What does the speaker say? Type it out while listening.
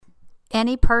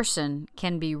any person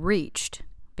can be reached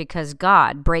because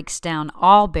God breaks down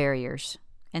all barriers.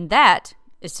 And that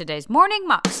is today's Morning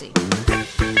Moxie.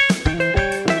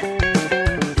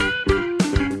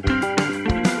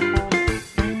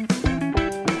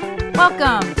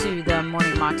 Welcome to the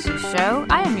Morning Moxie Show.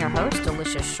 I am your host,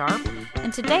 Alicia Sharp,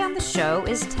 and today on the show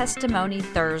is Testimony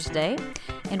Thursday.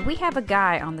 And we have a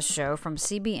guy on the show from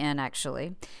CBN,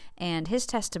 actually, and his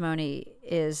testimony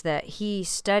is that he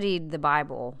studied the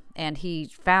Bible and he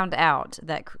found out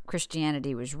that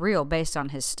Christianity was real based on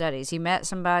his studies. He met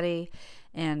somebody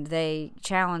and they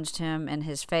challenged him in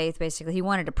his faith. Basically, he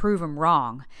wanted to prove him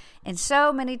wrong. And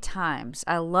so many times,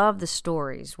 I love the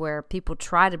stories where people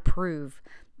try to prove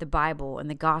the Bible and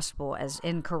the gospel as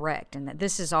incorrect and that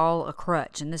this is all a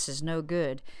crutch and this is no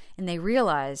good. And they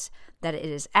realize that it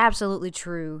is absolutely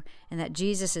true and that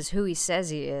Jesus is who he says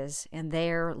he is, and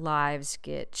their lives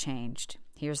get changed.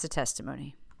 Here's the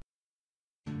testimony.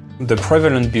 The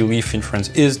prevalent belief in France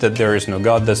is that there is no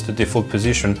God. That's the default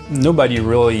position. Nobody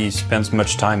really spends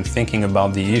much time thinking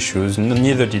about the issues,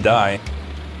 neither did I.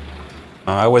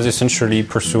 I was essentially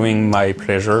pursuing my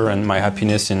pleasure and my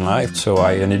happiness in life, so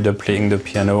I ended up playing the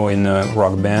piano in a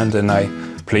rock band and I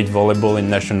played volleyball in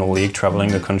National League,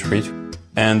 traveling the country.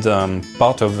 And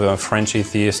part of the French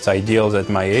atheist ideals at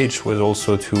my age was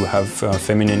also to have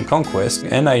feminine conquest,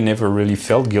 and I never really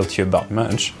felt guilty about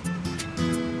much.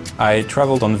 I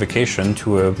traveled on vacation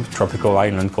to a tropical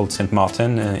island called Saint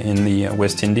Martin in the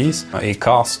West Indies. A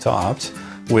car stopped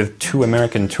with two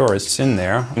American tourists in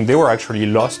there. They were actually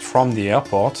lost from the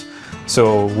airport,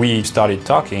 so we started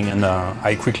talking, and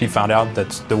I quickly found out that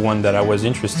the one that I was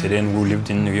interested in, who lived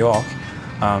in New York,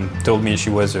 told me she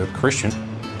was a Christian.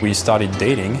 We started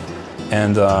dating,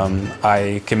 and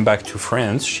I came back to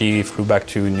France. She flew back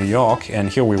to New York, and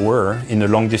here we were in a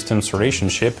long-distance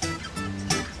relationship.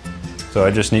 So I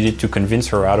just needed to convince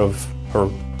her out of her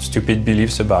stupid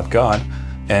beliefs about God,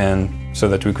 and so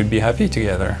that we could be happy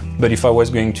together. But if I was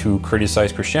going to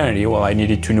criticize Christianity, well, I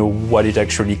needed to know what it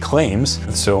actually claims.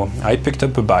 So I picked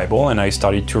up a Bible and I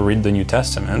started to read the New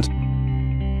Testament.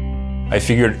 I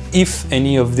figured if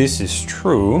any of this is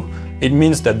true, it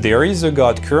means that there is a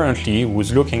God currently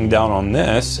who's looking down on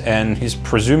this and he's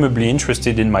presumably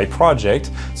interested in my project.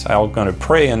 So I'm gonna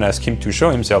pray and ask him to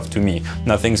show himself to me.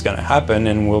 Nothing's gonna happen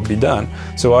and we'll be done.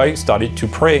 So I started to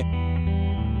pray.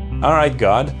 All right,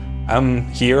 God, I'm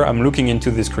here, I'm looking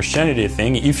into this Christianity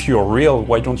thing. If you're real,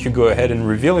 why don't you go ahead and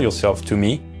reveal yourself to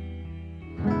me?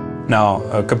 Now,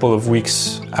 a couple of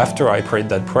weeks after I prayed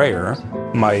that prayer,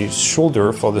 my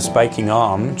shoulder for the spiking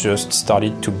arm just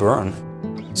started to burn.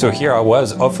 So here I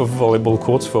was off of volleyball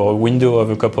courts for a window of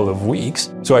a couple of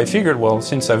weeks. So I figured, well,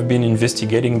 since I've been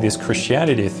investigating this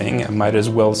Christianity thing, I might as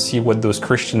well see what those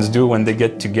Christians do when they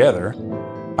get together.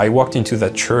 I walked into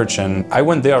that church and I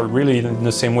went there really in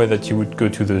the same way that you would go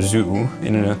to the zoo,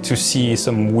 to see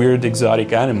some weird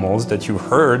exotic animals that you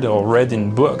heard or read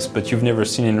in books but you've never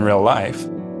seen in real life.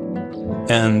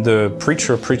 And the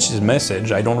preacher preached his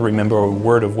message. I don't remember a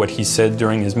word of what he said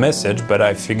during his message, but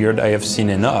I figured I have seen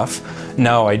enough.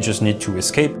 Now I just need to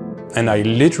escape. And I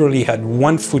literally had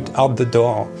one foot out the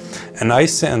door, and I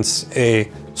sensed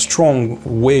a strong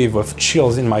wave of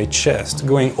chills in my chest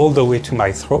going all the way to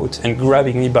my throat and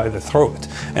grabbing me by the throat.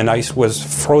 And I was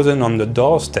frozen on the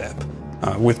doorstep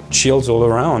with chills all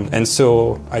around. And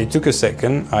so I took a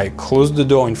second, I closed the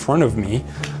door in front of me,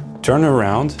 turned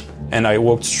around, and I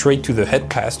walked straight to the head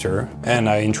pastor and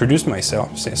I introduced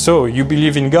myself. Said, "So, you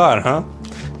believe in God, huh?"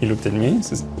 He looked at me and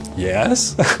says,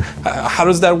 "Yes." "How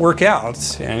does that work out?"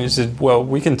 And he said, "Well,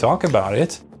 we can talk about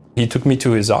it." He took me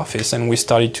to his office and we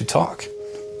started to talk.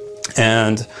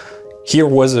 And here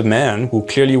was a man who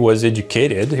clearly was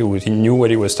educated. He knew what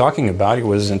he was talking about. He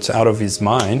wasn't out of his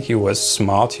mind. He was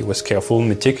smart. He was careful,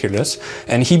 meticulous.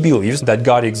 And he believes that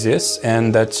God exists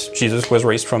and that Jesus was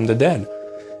raised from the dead.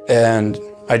 And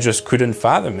I just couldn't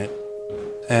fathom it.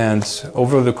 And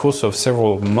over the course of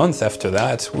several months after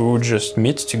that, we would just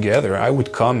meet together. I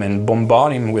would come and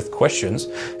bombard him with questions,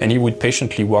 and he would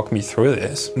patiently walk me through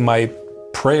this. My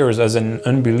prayers as an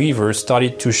unbeliever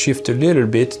started to shift a little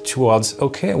bit towards,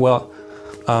 okay, well,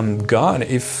 God,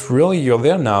 if really you're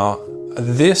there now,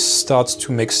 this starts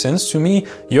to make sense to me.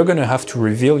 You're going to have to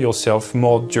reveal yourself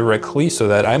more directly so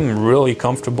that I'm really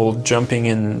comfortable jumping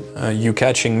in, you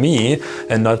catching me,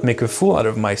 and not make a fool out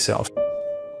of myself.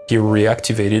 He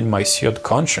reactivated my seared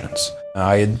conscience.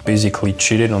 I had basically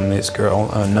cheated on this girl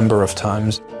a number of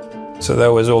times. So that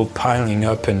was all piling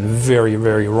up and very,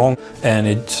 very wrong. And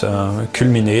it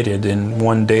culminated in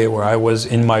one day where I was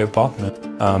in my apartment,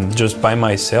 just by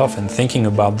myself and thinking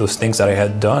about those things that I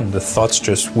had done. The thoughts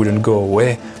just wouldn't go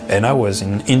away. And I was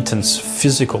in intense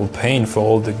physical pain for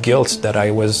all the guilt that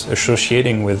I was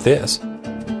associating with this.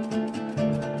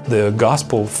 The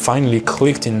gospel finally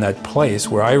clicked in that place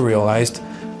where I realized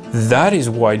that is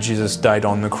why Jesus died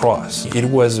on the cross. It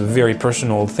was a very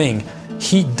personal thing.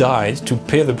 He died to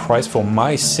pay the price for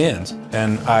my sins.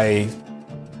 And I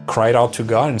cried out to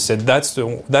God and said, that's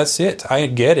it. I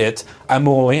get it. I'm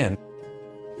all in.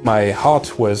 My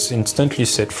heart was instantly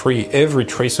set free. Every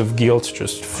trace of guilt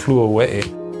just flew away.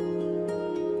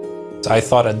 I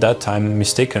thought at that time,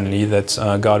 mistakenly, that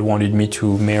God wanted me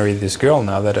to marry this girl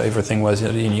now that everything was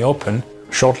in the open.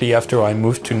 Shortly after I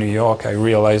moved to New York, I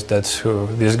realized that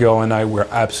this girl and I were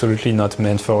absolutely not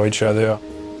meant for each other.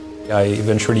 I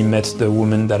eventually met the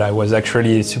woman that I was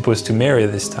actually supposed to marry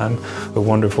this time, a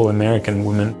wonderful American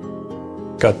woman.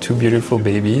 Got 2 beautiful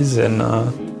babies, and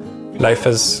life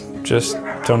has just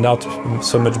turned out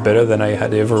so much better than I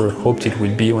had ever hoped it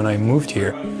would be when I moved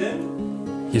here.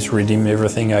 He's redeemed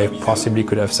everything I possibly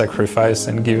could have sacrificed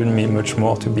and given me much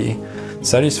more to be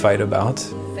satisfied about.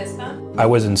 I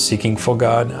wasn't seeking for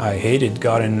God. I hated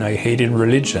God and I hated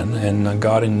religion, and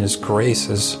God in His grace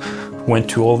has went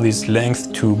to all these lengths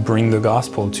to bring the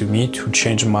gospel to me, to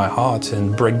change my heart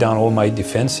and break down all my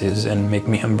defenses and make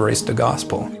me embrace the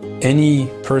gospel. Any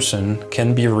person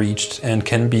can be reached and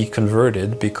can be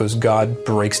converted because God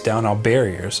breaks down our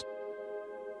barriers.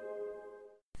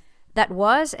 That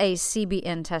was a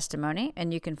CBN testimony,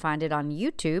 and you can find it on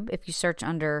YouTube if you search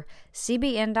under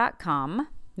cbn.com,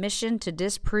 Mission to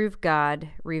Disprove God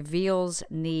Reveals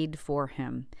Need for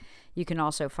Him. You can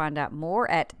also find out more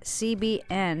at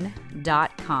cbn.com.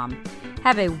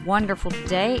 Have a wonderful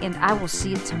day, and I will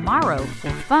see you tomorrow for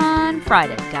Fun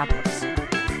Friday. God bless.